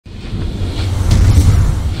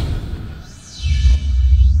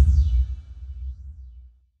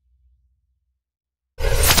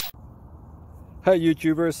Hey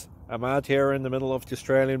YouTubers, I'm out here in the middle of the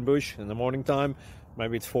Australian bush in the morning time.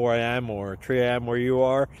 Maybe it's 4 a.m. or 3 a.m. where you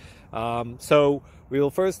are. So we'll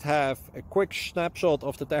first have a quick snapshot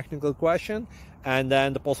of the technical question and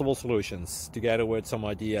then the possible solutions, together with some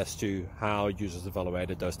ideas to how users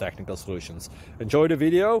evaluated those technical solutions. Enjoy the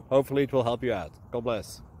video, hopefully it will help you out. God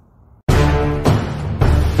bless.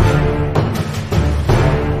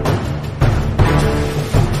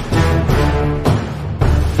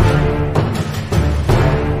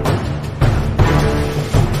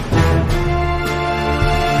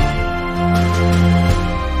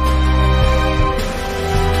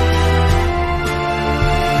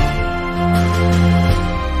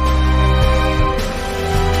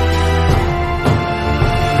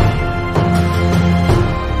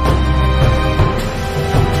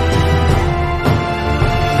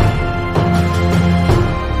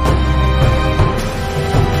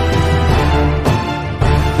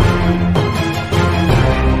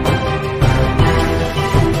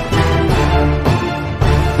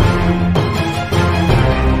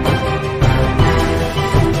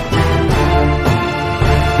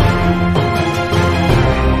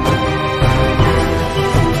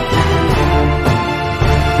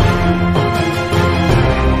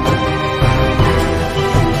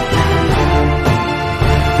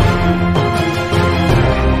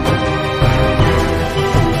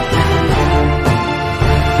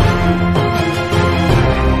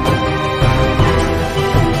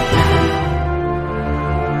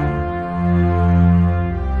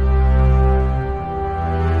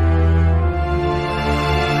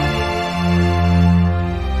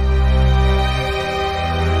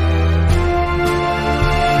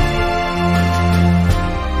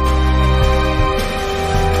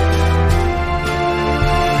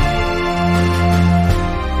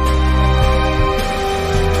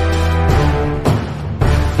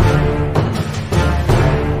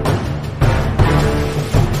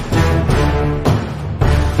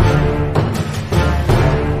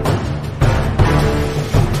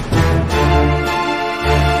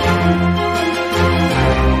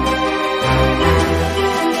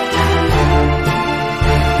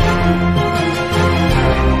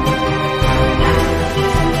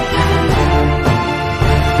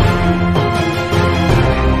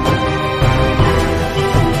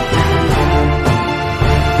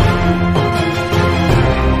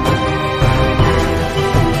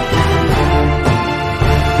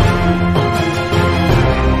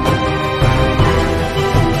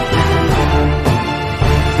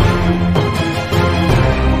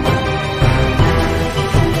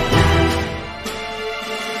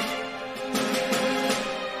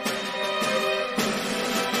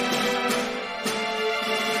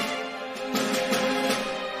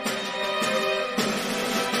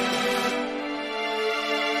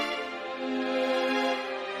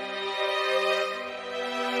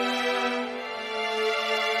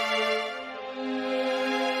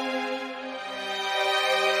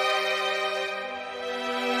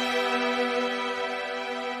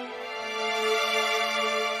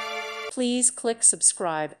 Please click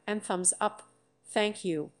subscribe and thumbs up. Thank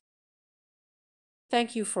you.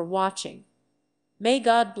 Thank you for watching. May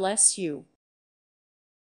God bless you.